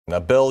A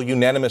bill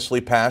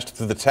unanimously passed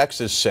through the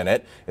Texas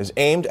Senate is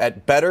aimed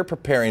at better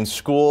preparing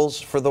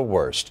schools for the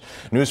worst.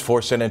 News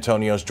 4 San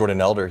Antonio's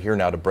Jordan Elder here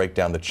now to break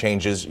down the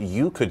changes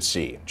you could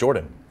see.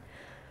 Jordan.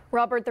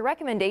 Robert, the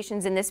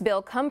recommendations in this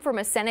bill come from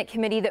a Senate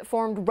committee that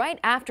formed right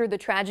after the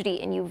tragedy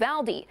in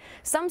Uvalde.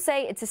 Some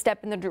say it's a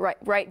step in the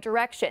right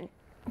direction,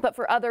 but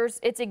for others,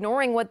 it's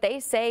ignoring what they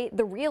say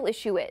the real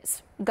issue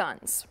is: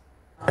 guns.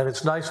 And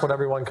it's nice when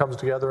everyone comes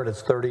together and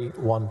it's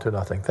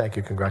 31-0. Thank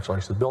you.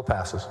 Congratulations. The bill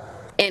passes.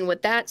 And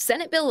with that,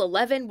 Senate Bill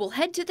 11 will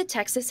head to the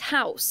Texas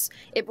House.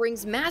 It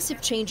brings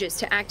massive changes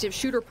to active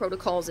shooter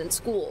protocols in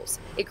schools.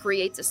 It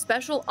creates a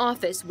special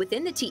office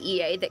within the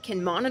TEA that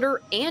can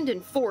monitor and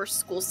enforce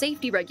school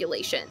safety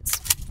regulations.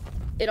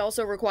 It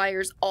also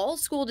requires all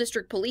school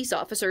district police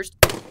officers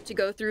to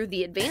go through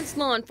the Advanced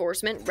Law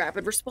Enforcement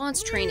Rapid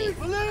Response Training.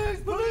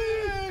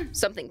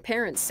 Something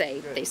parents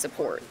say they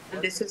support.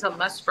 This is a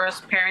must for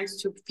us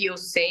parents to feel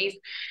safe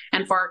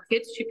and for our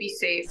kids to be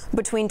safe.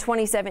 Between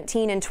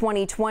 2017 and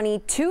 2020,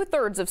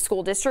 2/3 of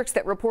school districts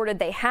that reported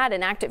they had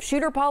an active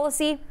shooter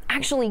policy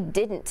actually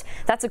didn't.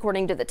 That's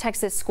according to the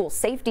Texas School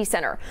Safety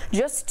Center.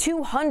 Just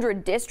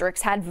 200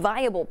 districts had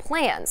viable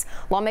plans.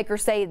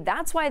 Lawmakers say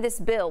that's why this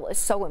bill is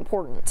so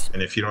important.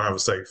 And if you don't have a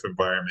safe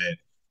environment,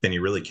 then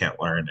you really can't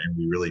learn, and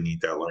we really need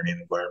that learning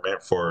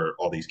environment for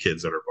all these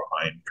kids that are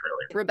behind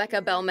currently.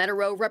 Rebecca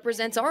Bell-Meterow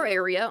represents our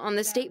area on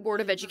the State Board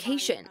of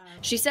Education.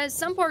 She says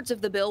some parts of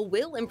the bill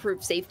will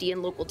improve safety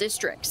in local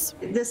districts.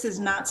 This is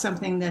not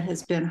something that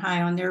has been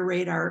high on their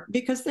radar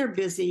because they're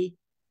busy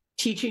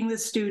teaching the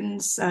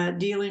students,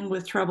 dealing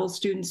with troubled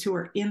students who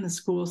are in the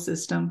school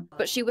system.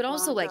 But she would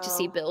also like to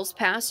see bills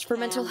passed for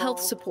mental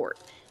health support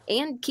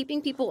and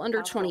keeping people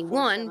under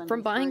 21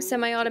 from buying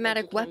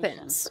semi-automatic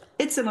weapons.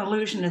 It's an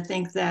illusion to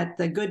think that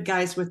the good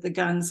guys with the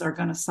guns are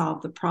going to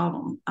solve the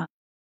problem.